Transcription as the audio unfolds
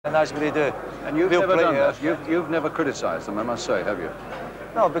And that's what they do. And you've never done that? You've never criticised them, I must say, have you?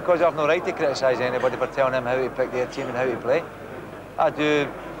 No, because I've no right to criticise anybody for telling them how to pick their team and how to play. I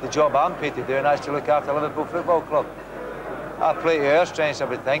do the job I'm paid to do, and that's to look after Liverpool Football Club. I play to our strengths, I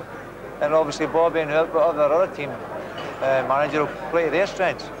would think, and obviously Bobby and our other team manager will play to their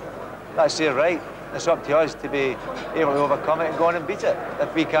strengths. That's their right. It's up to us to be able to overcome it and go on and beat it.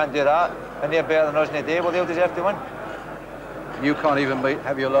 If we can't do that, and they're better than us in the day, well, they'll deserve to win. You can't even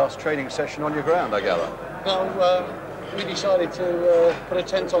have your last training session on your ground, I gather. No, we decided to put a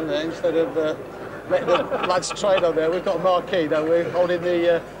tent on there instead of letting the lads train on there. We've got a marquee that we're holding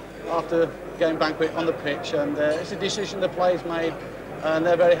the after-game banquet on the pitch, and it's a decision the players made, and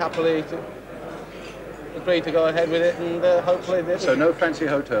they're very happily agreed to go ahead with it, and hopefully... So no fancy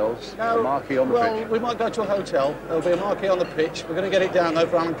hotels, no, a marquee on the pitch? Well, we might go to a hotel. There'll be a marquee on the pitch. We're going to get it down, though,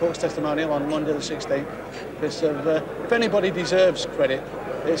 for Alan Cork's testimonial on Monday the 16th. Because if anybody deserves credit,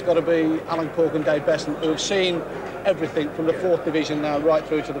 it's got to be Alan Cork and Dave Beasant, who have seen everything from the 4th division now right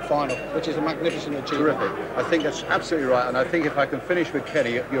through to the final, which is a magnificent achievement. Terrific. I think that's absolutely right, and I think if I can finish with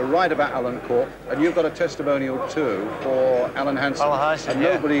Kenny, you're right about Alan Cork, and you've got a testimonial too for Alan Hansen. Alan Hansen, and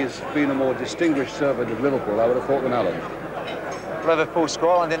nobody has been a more distinguished servant of Liverpool, I would have thought, than Alan. Liverpool,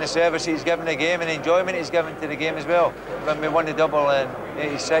 Scotland, and the service he's given the game and the enjoyment he's given to the game as well. When we won the double in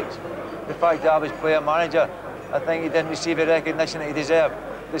 '86, the fact that I was player-manager, I think he didn't receive the recognition that he deserved.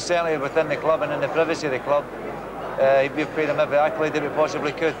 But certainly within the club and in the privacy of the club, we've paid him every accolade that we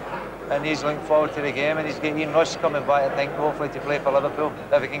possibly could. And he's looking forward to the game, and he's got Ian Rush coming back, I think, hopefully to play for Liverpool,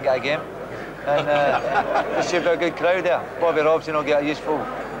 if he can get a game. And there should be a good crowd there. Bobby Robson will get a useful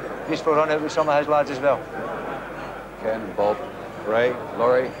run out with some of his lads as well. Ken, Bob, Ray,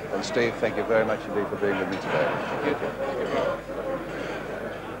 Laurie and Steve, thank you very much indeed for being with me today. Thank you.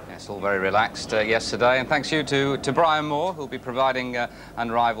 Yes, all very relaxed yesterday, and thanks you to Brian Moore, who'll be providing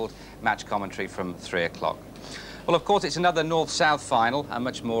unrivalled match commentary from 3 o'clock. Well, of course, it's another North-South final, a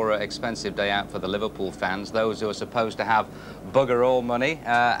much more expensive day out for the Liverpool fans, those who are supposed to have bugger all money,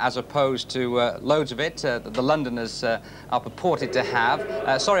 as opposed to loads of it the Londoners are purported to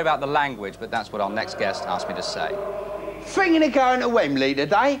have. Sorry about the language, but that's what our next guest asked me to say. Thinking of going to Wembley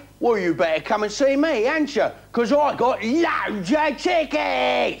today? Well, you better come and see me, ain't you? Because I got loads of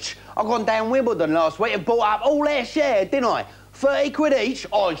tickets! I gone down Wimbledon last week and bought up all their shares, didn't I? 30 quid each,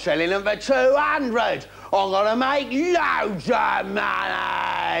 I'm selling them for 200. I'm gonna make loads of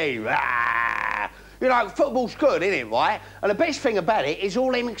money! You know, football's good, isn't it, right? And the best thing about it is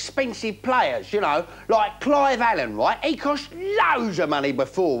all them expensive players, you know, like Clive Allen, right? He cost loads of money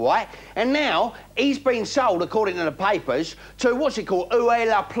before, right? And now he's been sold, according to the papers, to, what's it called, Uwe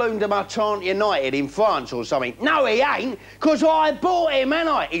La Plume de Martante United in France or something. No, he ain't, because I bought him, ain't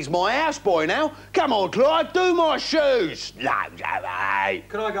I? He's my houseboy now. Come on, Clive, do my shoes. Loads of money.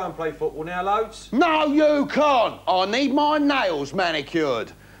 Can I go and play football now, Loads? No, you can't. I need my nails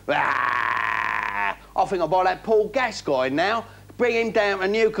manicured. I think I'll buy that Paul Gascoigne now. Bring him down to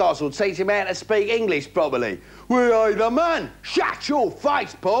Newcastle, teach him how to speak English properly. We ain't the man. Shut your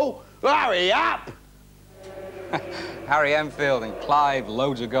face, Paul. Hurry up. Harry Enfield and Clive,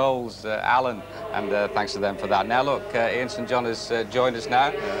 loads of goals, Alan, and thanks to them for that. Now, look, Ian St John has joined us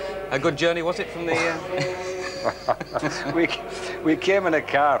now. A good journey, was it, from the... we came in a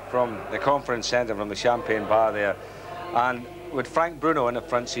car from the conference centre, from the Champagne Bar there, and with Frank Bruno in the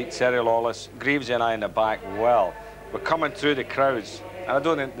front seat, Terry Lawless, Greavsie and I in the back, well, we're coming through the crowds, and I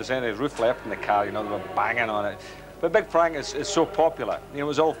don't think there's any roof left in the car, you know, they were banging on it. But Big Frank is so popular, you know, it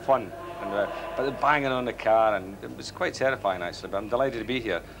was all fun, and, but they're banging on the car, and it was quite terrifying, actually, but I'm delighted to be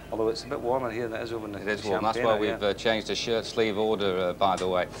here, although it's a bit warmer here than it is over in the It is warm, that's Champagne, why we've changed the shirt sleeve order, by the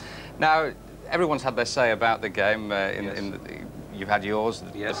way. Now, everyone's had their say about the game You've had yours,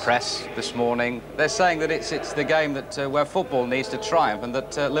 yes. The press this morning. They're saying that it's the game that where football needs to triumph and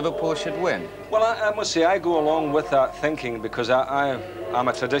that Liverpool should win. Well, I must say I go along with that thinking because I'm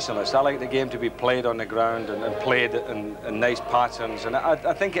a traditionalist. I like the game to be played on the ground and played in nice patterns. And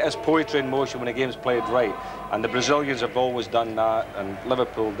I think it is poetry in motion when a game's played right. And the Brazilians have always done that. And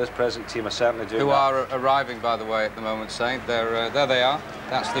Liverpool, this present team, are certainly doing that. Who are arriving, by the way, at the moment, Saint. There they are.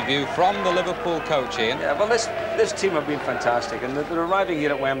 That's the view from the Liverpool coach, Ian. Yeah, well, this team have been fantastic. And they're arriving here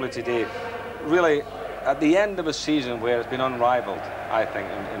at Wembley today, really, at the end of a season where it's been unrivalled, I think,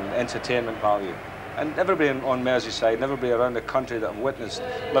 in entertainment value. And everybody on Merseyside and everybody around the country that have witnessed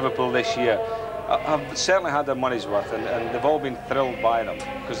Liverpool this year have certainly had their money's worth, and they've all been thrilled by them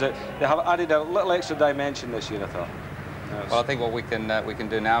because they have added a little extra dimension this year, I thought. Well, I think what we can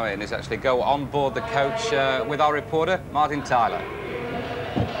do now, Ian, is actually go on board the coach with our reporter, Martin Tyler.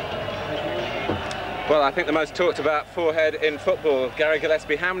 Well, I think the most talked about forehead in football. Gary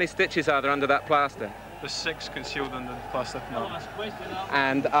Gillespie, how many stitches are there under that plaster? There's 6 concealed under the plaster now.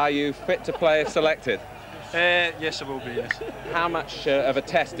 And are you fit to play if selected? Yes, I will be, yes. How much of a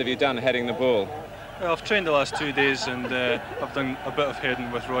test have you done heading the ball? Well, I've trained the last 2 days and I've done a bit of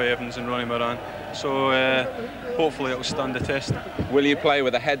heading with Roy Evans and Ronnie Moran, so hopefully it'll stand the test. Will you play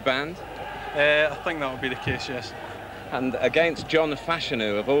with a headband? I think that will be the case, yes. And against John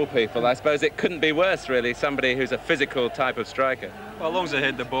Fashanu, of all people, I suppose it couldn't be worse, really, somebody who's a physical type of striker. Well, as long as I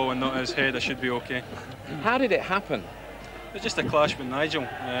head the ball and not his head, I should be okay. How did it happen? It was just a clash with Nigel.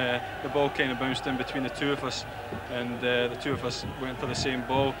 The ball kind of bounced in between the two of us, and the two of us went for the same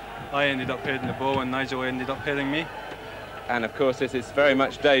ball. I ended up heading the ball and Nigel ended up heading me. And of course this is very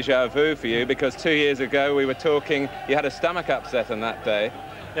much deja vu for you, because 2 years ago we were talking, you had a stomach upset on that day.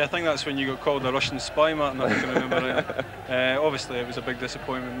 Yeah, I think that's when you got called a Russian spy, Martin, if I can remember right. Obviously it was a big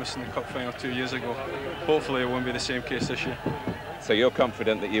disappointment missing the cup final 2 years ago. Hopefully it won't be the same case this year. So you're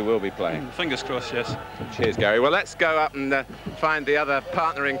confident that you will be playing? Fingers crossed, yes. Cheers, Gary. Well, let's go up and find the other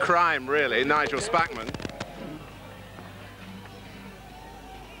partner in crime, really, Nigel Spackman.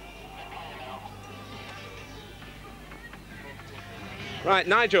 Right,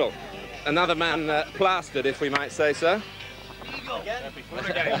 Nigel, another man plastered, if we might say so.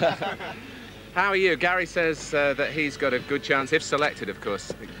 How are you? Gary says that he's got a good chance, if selected, of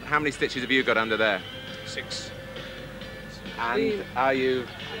course. How many stitches have you got under there? 6. And are you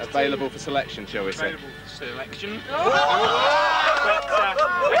available for selection, shall we say? Available for selection. But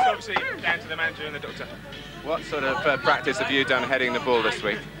it's obviously down to the manager and the doctor. What sort of practice have you done heading the ball this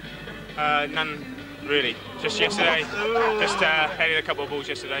week? None, really. Just yesterday. Just headed a couple of balls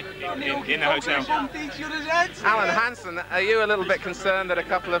yesterday in the hotel. Alan Hansen, are you a little bit concerned that a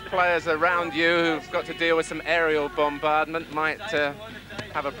couple of players around you who've got to deal with some aerial bombardment might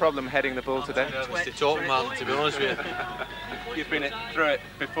have a problem heading the ball today? Nervous to talk, man, to be honest with you. You've been through it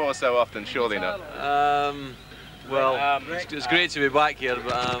before so often, surely not? Well, it's great to be back here,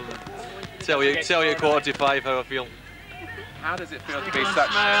 but tell you at 4:45 how I feel. How does it feel to be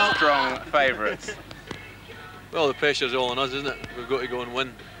such strong favourites? Well, the pressure's all on us, isn't it? We've got to go and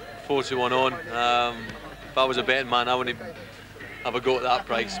win. 4-1 on. If I was a betting man, I wouldn't have a go at that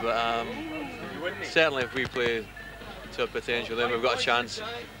price, but certainly if we play to our potential, then we've got a chance.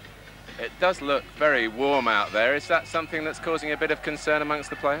 It does look very warm out there. Is that something that's causing a bit of concern amongst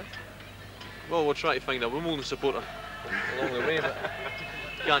the players? Well, we'll try to find a Wimbledon supporter along the way, but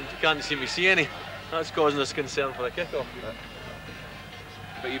can't seem to see any. That's causing us concern for the kick-off.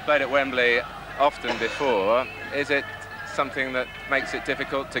 But you played at Wembley often before. Is it something that makes it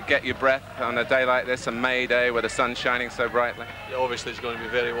difficult to get your breath on a day like this, a May day where the sun's shining so brightly? Yeah, obviously it's going to be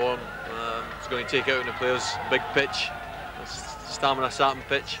very warm. It's going to take out on the players, big pitch, stamina sapping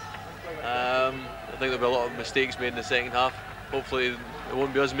pitch. I think there'll be a lot of mistakes made in the second half. Hopefully it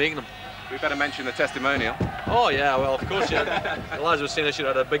won't be us making them. We better mention the testimonial. Oh yeah, well of course, yeah. The lads were saying I should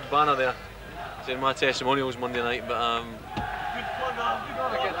have had a big banner there saying my testimonials Monday night, but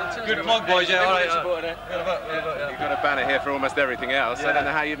good plug, boys, yeah, all right. You've got a banner here for almost everything else. Yeah. I don't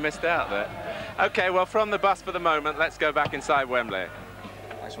know how you've missed out there. OK, well, from the bus for the moment, let's go back inside Wembley.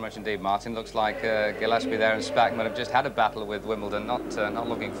 Thanks very much indeed, Martin. Looks like Gillespie there and Spackman have just had a battle with Wimbledon, not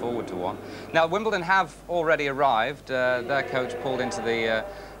looking forward to one. Now, Wimbledon have already arrived. Their coach pulled into the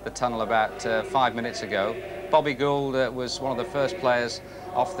tunnel about 5 minutes ago. Bobby Gould was one of the first players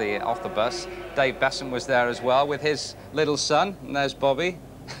off the bus. Dave Beasant was there as well with his little son. And there's Bobby.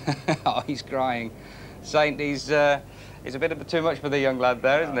 Oh, he's crying. Saint, he's a bit too much for the young lad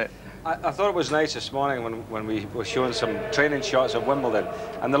there, isn't it? I thought it was nice this morning when we were showing some training shots of Wimbledon,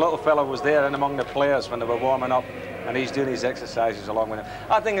 and the little fella was there in among the players when they were warming up, and he's doing his exercises along with him.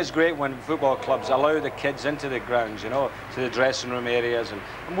 I think it's great when football clubs allow the kids into the grounds, you know, to the dressing room areas,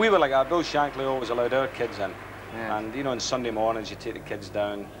 and we were like that. Bill Shankly always allowed our kids in, yeah. And you know, on Sunday mornings you take the kids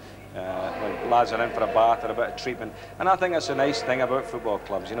down when lads are in for a bath or a bit of treatment, and I think that's a nice thing about football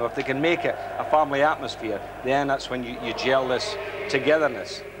clubs. You know, if they can make it a family atmosphere, then that's when you gel this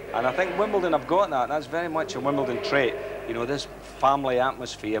togetherness. And I think Wimbledon have got that. That's very much a Wimbledon trait. You know, this family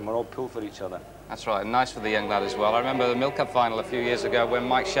atmosphere, and we're all pull for each other. That's right, and nice for the young lad as well. I remember the Milk Cup final a few years ago when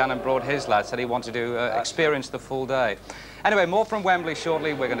Mike Shannon brought his lad, said he wanted to experience the full day. Anyway, more from Wembley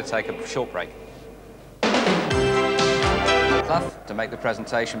shortly. We're going to take a short break. To make the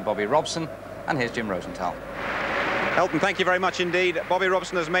presentation, Bobby Robson, and here's Jim Rosenthal. Elton, thank you very much indeed. Bobby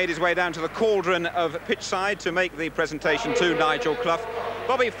Robson has made his way down to the cauldron of pitchside to make the presentation to Nigel Clough.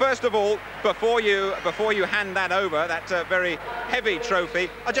 Bobby, first of all, before you hand that over, that very heavy trophy,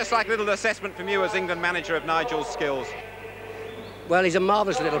 I'd just like a little assessment from you as England manager of Nigel's skills. Well, he's a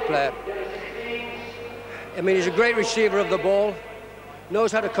marvellous little player. I mean, he's a great receiver of the ball,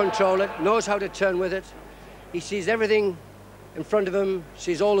 knows how to control it, knows how to turn with it. He sees everything in front of him,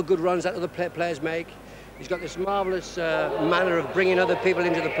 sees all the good runs that other players make. He's got this marvellous manner of bringing other people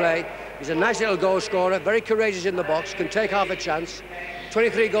into the play. He's a nice little goal scorer, very courageous in the box, can take half a chance.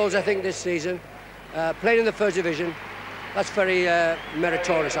 23 goals, I think, this season. Played in the first division. That's very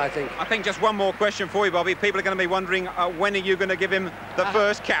meritorious, I think. I think just one more question for you, Bobby. People are going to be wondering, when are you going to give him the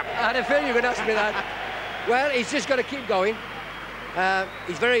first cap? I had a feeling you were going to ask me that. Well, he's just got to keep going.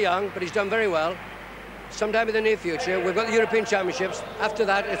 He's very young, but he's done very well. Sometime in the near future, we've got the European Championships. After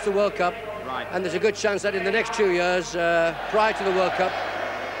that, it's the World Cup. Right. And there's a good chance that in the next 2 years, prior to the World Cup,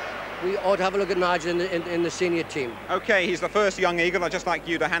 we ought to have a look at Nigel in the senior team. OK, he's the first young Eagle. I'd just like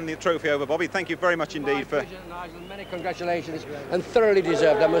you to hand the trophy over, Bobby. Thank you very much indeed. My pleasure, Nigel. Many congratulations, and thoroughly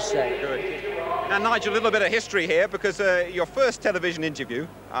deserved, I must say. Good. Now, Nigel, a little bit of history here, because your first television interview,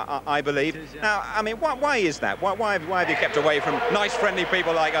 I believe. Is, yeah. Now, I mean, why is that? Why have you kept away from nice, friendly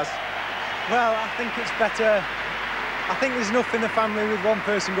people like us? Well, I think it's better. I think there's enough in the family with one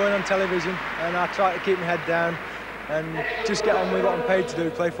person going on television, and I try to keep my head down and just get on with what I'm paid to do,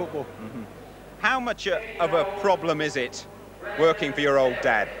 play football. Mm-hmm. How much of a problem is it working for your old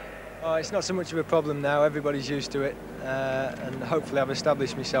dad? Oh, it's not so much of a problem now. Everybody's used to it, and hopefully I've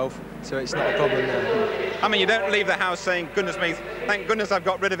established myself, so it's not a problem now. I mean, you don't leave the house saying, goodness me, thank goodness I've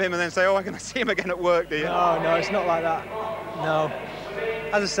got rid of him, and then say, oh, I'm going to see him again at work, do you? No, it's not like that. No.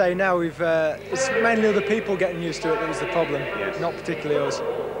 As I say, now it's mainly other people getting used to it that was the problem, yes. Not particularly us.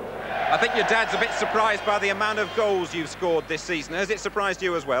 I think your dad's a bit surprised by the amount of goals you've scored this season. Has it surprised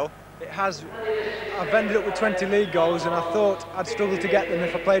you as well? It has. I've ended up with 20 league goals, and I thought I'd struggle to get them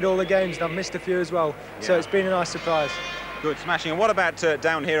if I played all the games, and I've missed a few as well. Yeah. So it's been a nice surprise. Good, smashing. And what about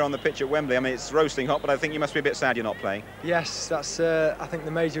down here on the pitch at Wembley? I mean, it's roasting hot, but I think you must be a bit sad you're not playing. Yes, that's, I think,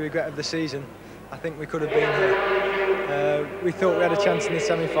 the major regret of the season. I think we could have been here. We thought we had a chance in the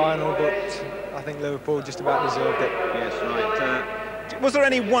semi-final, but I think Liverpool just about deserved it. Yes, right. Was there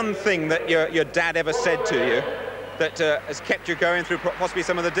any one thing that your dad ever said to you that has kept you going through possibly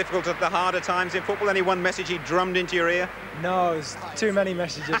some of the difficult, the harder times in football? Any one message he drummed into your ear? No, there's too many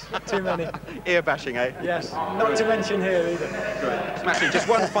messages, too many. Ear bashing, eh? Yes, not to mention here either. Great. Smashing. Just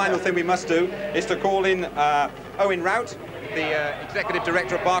one final thing we must do is to call in Owen Rout, the Executive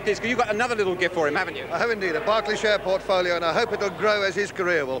Director of Barclays. You've got another little gift for him, haven't you? I have indeed, a Barclays share portfolio, and I hope it'll grow as his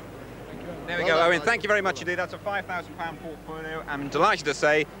career will. There we go, Owen. Thank you very much indeed. That's a £5,000 portfolio. I'm delighted to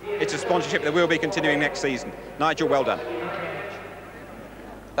say it's a sponsorship that will be continuing next season. Nigel, well done.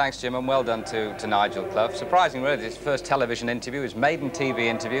 Thanks, Jim, and well done to Nigel Clough. Surprising, really, his first television interview, his maiden TV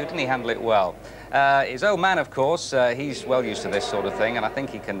interview. Didn't he handle it well? His old man, of course, he's well used to this sort of thing, and I think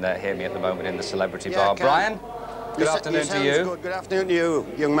he can hear me at the moment in the celebrity bar. Brian, good afternoon to you. Good. Good afternoon to you,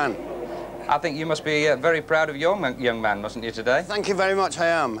 young man. I think you must be very proud of your young man, mustn't you, today? Thank you very much, I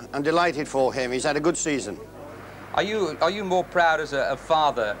am. I'm delighted for him. He's had a good season. Are you more proud as a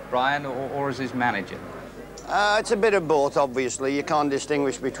father, Brian, or as his manager? It's a bit of both, obviously. You can't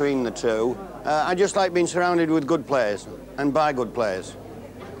distinguish between the two. I just like being surrounded with good players, and by good players.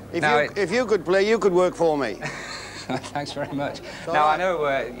 If you could play, you could work for me. Thanks very much. Now, I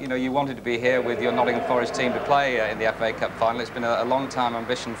know you wanted to be here with your Nottingham Forest team to play in the FA Cup final. It's been a long-time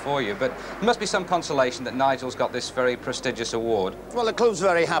ambition for you, but there must be some consolation that Nigel's got this very prestigious award. Well, the club's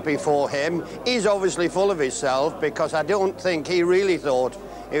very happy for him. He's obviously full of himself, because I don't think he really thought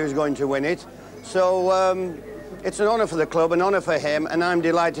he was going to win it. So it's an honour for the club, an honour for him, and I'm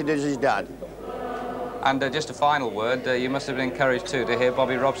delighted as his dad. And just a final word, you must have been encouraged too to hear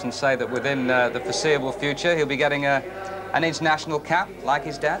Bobby Robson say that within the foreseeable future he'll be getting an international cap like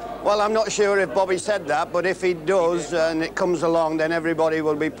his dad? Well, I'm not sure if Bobby said that, but if he does and it comes along, then everybody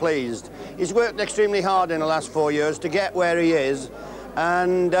will be pleased. He's worked extremely hard in the last 4 years to get where he is,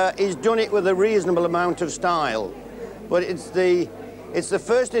 and he's done it with a reasonable amount of style. But it's the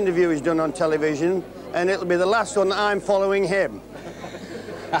first interview he's done on television, and it'll be the last one that I'm following him.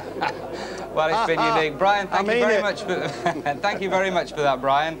 Well, it's been unique. Brian, thank you very much for thank you very much for that,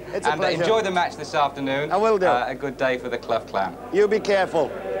 Brian. It's a pleasure. Enjoy the match this afternoon. I will do. A good day for the Clough clan. You be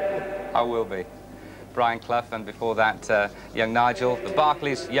careful. I will be. Brian Clough, and before that, young Nigel, the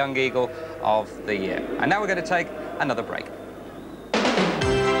Barclays Young Eagle of the Year. And now we're going to take another break.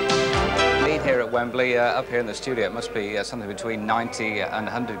 Here at Wembley, up here in the studio, it must be something between 90 and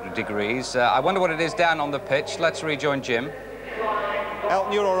 100 degrees. I wonder what it is down on the pitch. Let's rejoin Jim.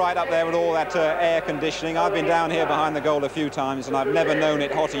 Elton, you're all right up there with all that air conditioning. I've been down here behind the goal a few times, and I've never known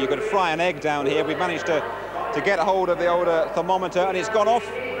it hotter. You could fry an egg down here. We've managed to get a hold of the old thermometer, and it's gone off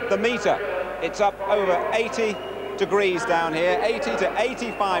the meter. It's up over 80 degrees down here, 80 to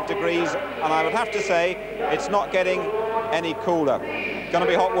 85 degrees, and I would have to say it's not getting any cooler. Going to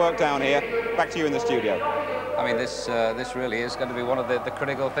be hot work down here. Back to you in the studio. I mean, this really is going to be one of the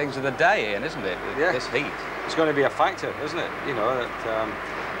critical things of the day, Ian, isn't it? Yeah. This heat. It's going to be a factor, isn't it? You know,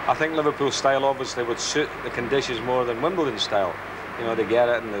 that, I think Liverpool style obviously would suit the conditions more than Wimbledon style. You know, they get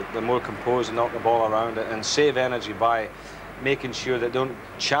it and they're more composed and knock the ball around it and save energy by making sure they don't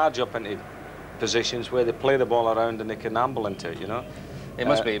charge up into positions where they play the ball around and they can amble into it, you know. It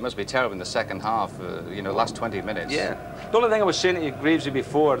must be terrible in the second half, you know, last 20 minutes. Yeah. The only thing I was saying to you, Greavsie,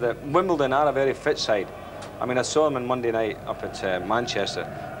 before, that Wimbledon are a very fit side. I mean, I saw them on Monday night up at Manchester,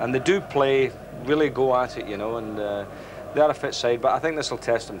 and they do play, really go at it, you know, and they are a fit side, but I think this will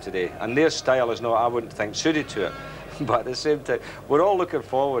test them today. And their style is not, I wouldn't think, suited to it. But at the same time, we're all looking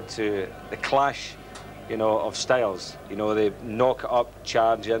forward to the clash, you know, of styles. You know, they knock up,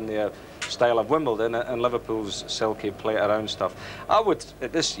 charge in their style of Wimbledon and Liverpool's silky play around stuff. I would,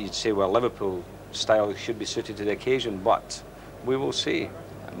 at this, you'd say, well, Liverpool style should be suited to the occasion, but we will see.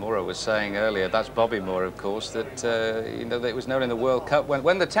 Moore was saying earlier, that's Bobby Moore, of course, that, you know, that it was known in the World Cup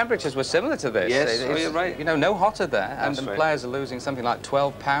when the temperatures were similar to this. Yes, you're right. You know, no hotter there, and the right. players are losing something like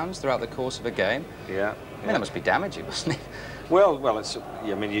 12 pounds throughout the course of a game. Yeah. I mean, that must be damaging, mustn't it? Well, it's,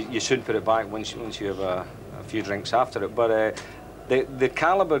 I mean, you shouldn't put it back once you have a few drinks after it, but the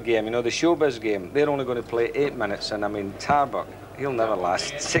calibre game, you know, the showbiz game, they're only going to play 8 minutes, and I mean, Tarbuck, he'll never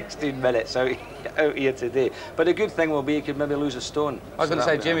last 16 minutes out here today. But the good thing will be he could maybe lose a stone. I was going to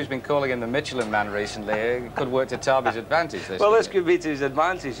say, Jimmy's been calling him the Michelin Man recently. It could work to Tarby's advantage. This could be to his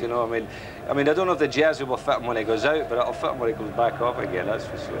advantage, you know. I mean, I don't know if the jersey will fit him when he goes out, but it'll fit him when he comes back up again, that's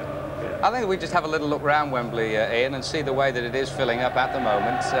for sure. Yeah. I think we just have a little look around Wembley, Ian, and see the way that it is filling up at the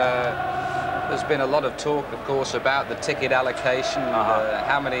moment. There's been a lot of talk, of course, about the ticket allocation,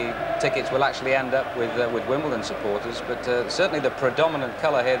 how many tickets will actually end up with Wimbledon supporters, but certainly the predominant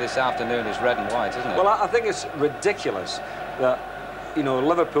colour here this afternoon is red and white, isn't it? Well, I think it's ridiculous that, you know,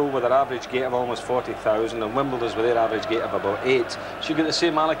 Liverpool with their average gate of almost 40,000 and Wimbledon's with their average gate of about 8 should get the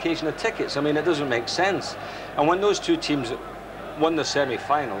same allocation of tickets. I mean, it doesn't make sense. And when those two teams won the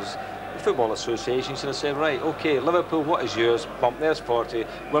semi-finals, the Football Association should have said, right, OK, Liverpool, what is yours? Bump, there's 40.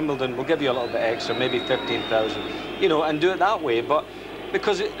 Wimbledon, we'll give you a little bit extra, maybe 15,000, you know, and do it that way. But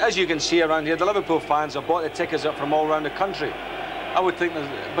because, as you can see around here, the Liverpool fans have bought the tickets up from all around the country. I would think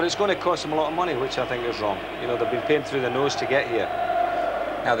that, but it's going to cost them a lot of money, which I think is wrong. You know, they've been paying through the nose to get here.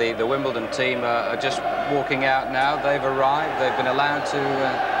 Now, the Wimbledon team are just walking out now. They've arrived. They've been allowed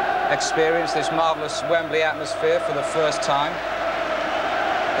to experience this marvellous Wembley atmosphere for the first time.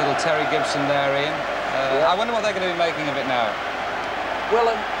 Little Terry Gibson there, Ian. I wonder what they're going to be making of it now. Well,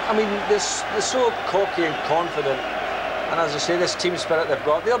 I mean, they're so cocky and confident. And as I say, this team spirit they've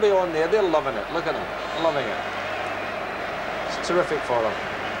got, they'll be on there. They're loving it. Look at them. Loving it. It's terrific for them.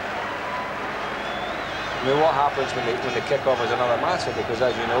 I mean, what happens when the kick-off is another matter? Because,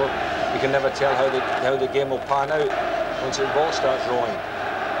 as you know, you can never tell how the game will pan out once the ball starts rolling.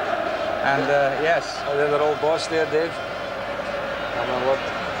 And, yes. And then their old boss there, Dave. I mean, look.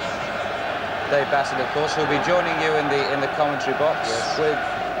 Dave Beasant, of course, who'll be joining you in the commentary box with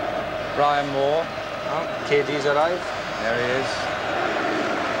Brian Moore. Oh, KD's arrived. There he is.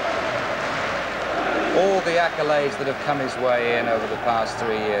 All the accolades that have come his way in over the past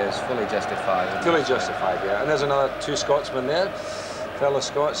 3 years, fully justified. Fully justified, yeah. And there's another 2 Scotsmen there, fellow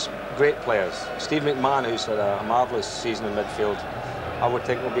Scots, great players. Steve McMahon, who's had a marvellous season in midfield, I would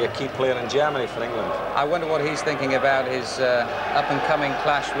think will be a key player in Germany for England. I wonder what he's thinking about his up-and-coming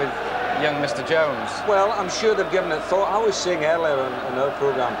clash with young Mr. Jones. Well, I'm sure they've given it thought. I was saying earlier in our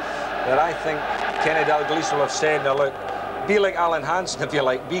programme that I think Kenny Dalglish will have said, now look, be like Alan Hansen if you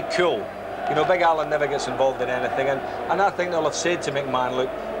like, be cool. You know, Big Alan never gets involved in anything, and I think they'll have said to McMahon, look,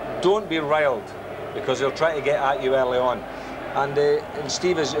 don't be riled, because they'll try to get at you early on. And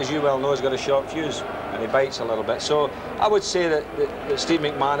Steve, as you well know, has got a short fuse, and he bites a little bit. So I would say that Steve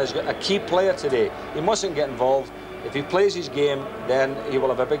McMahon is a key player today. He mustn't get involved. If he plays his game, then he will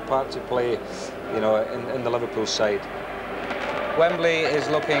have a big part to play, you know, in the Liverpool side. Wembley is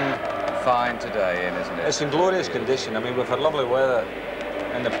looking fine today, isn't it? It's in glorious condition. I mean, we've had lovely weather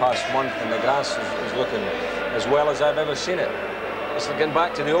in the past month, and the grass is looking as well as I've ever seen it. It's getting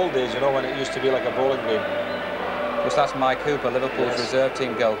back to the old days, you know, when it used to be like a bowling green. Of course, that's Mike Hooper, Liverpool's reserve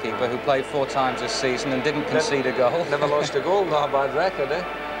team goalkeeper, who played 4 times this season and didn't concede a goal. Never lost a goal, not a bad record, eh?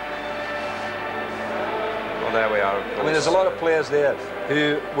 Well, there we are, of course. I mean, there's a lot of players there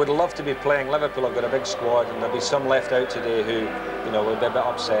who would love to be playing. Liverpool have got a big squad, and there'll be some left out today who, you know, will be a bit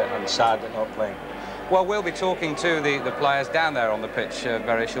upset and sad at not playing. Well, we'll be talking to the players down there on the pitch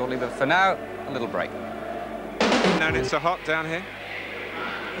very shortly, but for now, a little break. Known it so hot down here?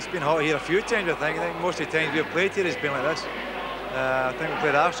 It's been hot here a few times, I think. Most of the times we've played here, it's been like this. I think we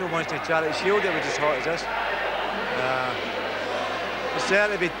played Arsenal once in the Charity Shield, it was as hot as this. It's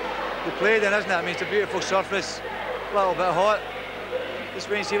certainly be played in, isn't it? I mean, it's a beautiful surface, a little bit hot. Just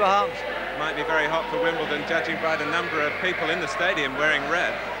wait and see what happens. Might be very hot for Wimbledon, judging by the number of people in the stadium wearing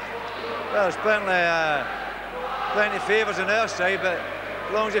red. Well, there's plenty of favours on our side, but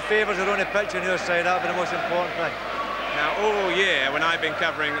as long as the favours are on the pitch on your side, that'll be the most important thing. Now, all year, when I've been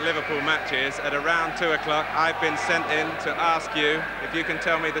covering Liverpool matches, at around 2 o'clock, I've been sent in to ask you if you can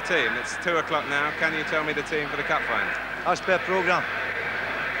tell me the team. It's 2 o'clock now. Can you tell me the team for the cup final? As per programme.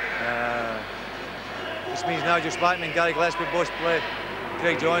 This means Nigel Spackman and Gary Gillespie both play.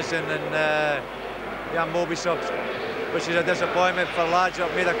 Craig Johnson and Jan Moby subs, which is a disappointment for lads that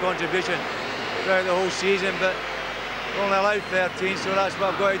have made a contribution throughout the whole season, but we're only allowed 13, so that's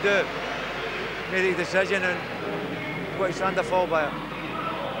what I've got to do. Made a decision and got to stand or fall by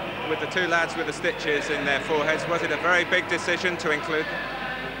it. With the two lads with the stitches in their foreheads, was it a very big decision to include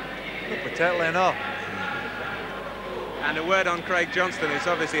them? Not particularly, no. And a word on Craig Johnston, who's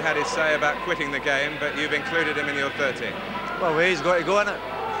obviously had his say about quitting the game, but you've included him in your 13. Well, he's got to go in it,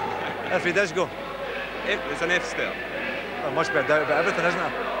 if he does go. If there's an if still. Well, there must be a doubt about everything, isn't there?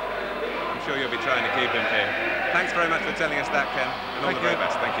 I'm sure you'll be trying to keep him here. Thanks very much for telling us that, Ken, and all the very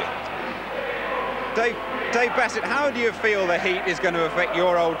best. Thank you. Dave Beasant, how do you feel the heat is going to affect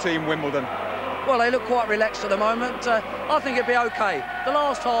your old team, Wimbledon? Well, they look quite relaxed at the moment. I think it'd be OK. The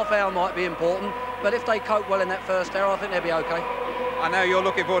last half hour might be important, but if they cope well in that first hour, I think they'll be OK. I know you're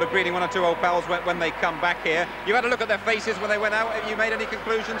looking forward to greeting one or two old pals when they come back here. You had a look at their faces when they went out. Have you made any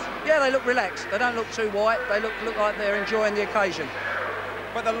conclusions? Yeah, they look relaxed. They don't look too white. They look like they're enjoying the occasion.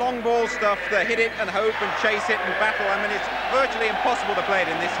 But the long ball stuff, the hit it and hope and chase it and battle, I mean, it's virtually impossible to play it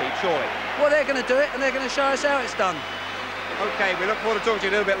in this heat, surely. Well, they're going to do it, and they're going to show us how it's done. OK, we look forward to talking to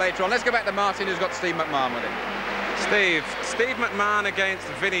you a little bit later on. Let's go back to Martin, who's got Steve McMahon with him. Steve McMahon against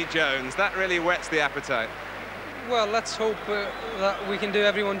Vinnie Jones. That really whets the appetite. Well, let's hope that we can do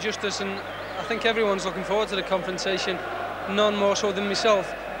everyone justice, and I think everyone's looking forward to the confrontation, none more so than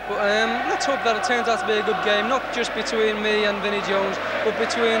myself. But let's hope that it turns out to be a good game, not just between me and Vinnie Jones, but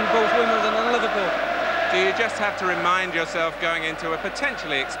between both Wimbledon and Liverpool. Do you just have to remind yourself going into a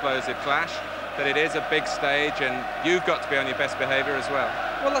potentially explosive clash that it is a big stage and you've got to be on your best behaviour as well?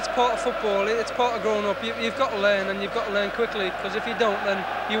 Well, that's part of football. It's part of growing up. You've got to learn, and you've got to learn quickly, because if you don't, then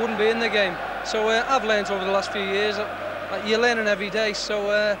you wouldn't be in the game. So I've learned over the last few years. You're learning every day,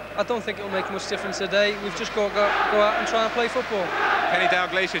 so I don't think it'll make much difference today. We've just got to go out and try and play football. Kenny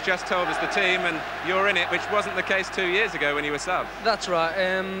Dalglish has just told us the team, and you're in it, which wasn't the case 2 years ago when you were sub. That's right.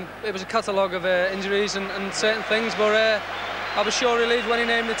 It was a catalogue of injuries and certain things, but I was sure relieved when he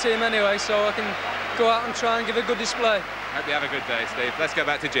named the team anyway, so I can go out and try and give a good display. Hope you have a good day, Steve. Let's go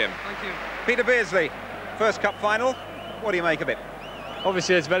back to Jim. Thank you. Peter Beardsley, first cup final. What do you make of it?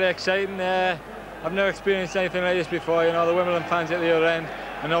 Obviously, it's very exciting. I've never experienced anything like this before. You know, the Wimbledon fans at the other end,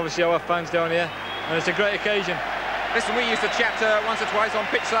 and obviously our fans down here, and it's a great occasion. Listen, we used to chat once or twice on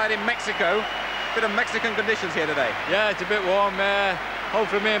pitch side in Mexico. Bit of Mexican conditions here today. Yeah, it's a bit warm.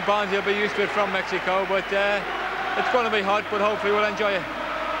 Hopefully me and Barnsley will be used to it from Mexico, but it's going to be hot, but hopefully we'll enjoy it.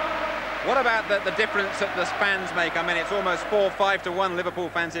 What about the difference that the fans make? I mean, it's almost 4-5 to 1 Liverpool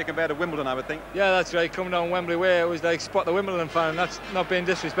fans here compared to Wimbledon, I would think. Yeah, that's right. Coming down Wembley Way, it was like spot the Wimbledon fan, and that's not being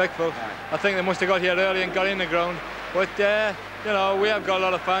disrespectful. Right. I think they must have got here early and got in the ground. But, you know, we have got a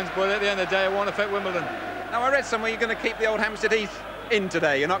lot of fans, but at the end of the day, it won't affect Wimbledon. Now, I read somewhere you're going to keep the old Hampstead Heath in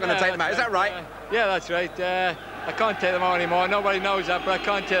today. You're not going to take them out. Is that right? Yeah, that's right. I can't take them out anymore. Nobody knows that, but I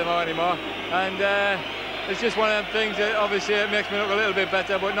can't take them out anymore. And it's just one of them things that obviously it makes me look a little bit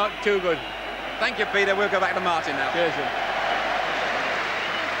better, but not too good. Thank you, Peter. We'll go back to Martin now. Cheers.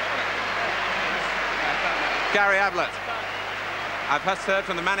 Gary Ablett, I've just heard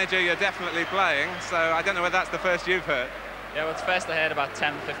from the manager you're definitely playing, so I don't know whether that's the first you've heard. Yeah, well, it's first I heard about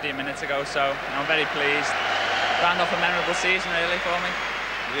 10-15 minutes ago, so I'm very pleased. Round off a memorable season, really, for me.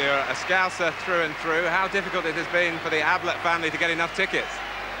 You're a Scouser through and through. How difficult it has been for the Ablett family to get enough tickets?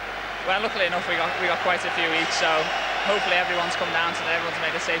 Well, luckily enough, we got quite a few each, so hopefully everyone's come down today, everyone's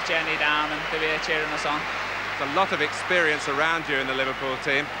made a safe journey down, and they'll be here cheering us on. There's a lot of experience around you in the Liverpool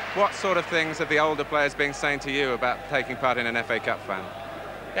team. What sort of things have the older players been saying to you about taking part in an FA Cup final?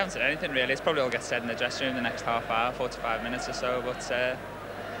 They haven't said anything really. It's probably all get said in the dressing room the next half hour, 45 minutes or so, but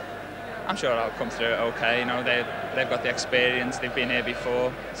I'm sure it'll come through okay. You know, they've got the experience, they've been here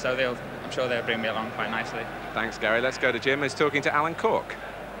before, so I'm sure they'll bring me along quite nicely. Thanks, Gary. Let's go to Jim, who's talking to Alan Cork.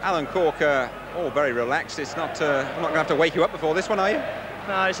 Alan Cork, all very relaxed. It's not. I'm not going to have to wake you up before this one, are you?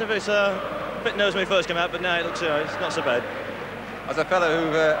 No, it's a bit nervous when we first came out, but now it looks it's not so bad. As a fellow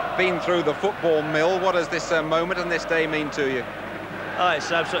who's been through the football mill, what does this moment and this day mean to you? Oh,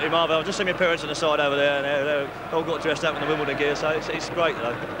 it's absolutely marvellous. I've just seen my parents on the side over there, and they've all got dressed up in the Wimbledon gear, so it's great,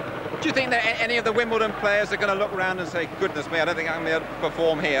 though. Do you think that any of the Wimbledon players are going to look around and say, goodness me, I don't think I'm going to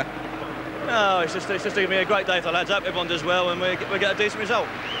perform here? No, it's just going to be a great day for the lads. I hope everyone does well and we get a decent result.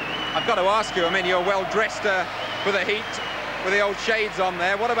 I've got to ask you, I mean, you're well dressed for the heat, with the old shades on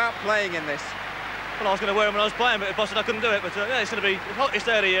there. What about playing in this? Well, I was going to wear them when I was playing, but if possible I couldn't do it. But yeah, it's going to be the hottest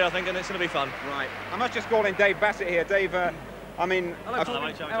day of the year, I think, and it's going to be fun. Right. I must just call in Dave Beasant here. Dave, I mean, Hello,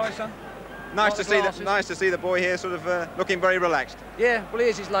 mate. Hello, son. Nice to see the boy here, sort of looking very relaxed. Yeah, well, he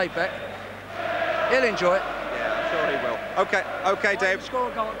is. He's laid back. He'll enjoy it. Yeah, I'm sure he will. Okay, Dave.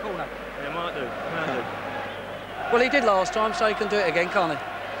 Score a goal at corner. Yeah, might do. Well, he did last time, so he can do it again, can't he?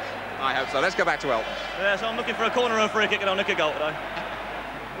 I hope so. Let's go back to Elton. Yeah, so I'm looking for a corner and a free kick, and I'll nick a goal today.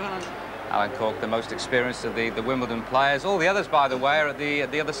 Alan Cork, the most experienced of the Wimbledon players. All the others, by the way, are at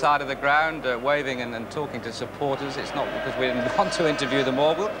the other side of the ground, waving and talking to supporters. It's not because we didn't want to interview them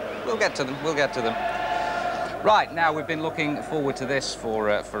all. We'll get to them. We'll get to them. Right, now we've been looking forward to this for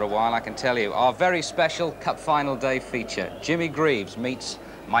a while, I can tell you. Our very special Cup Final Day feature. Jimmy Greaves meets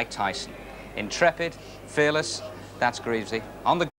Mike Tyson. Intrepid, fearless, that's Greavsie. On the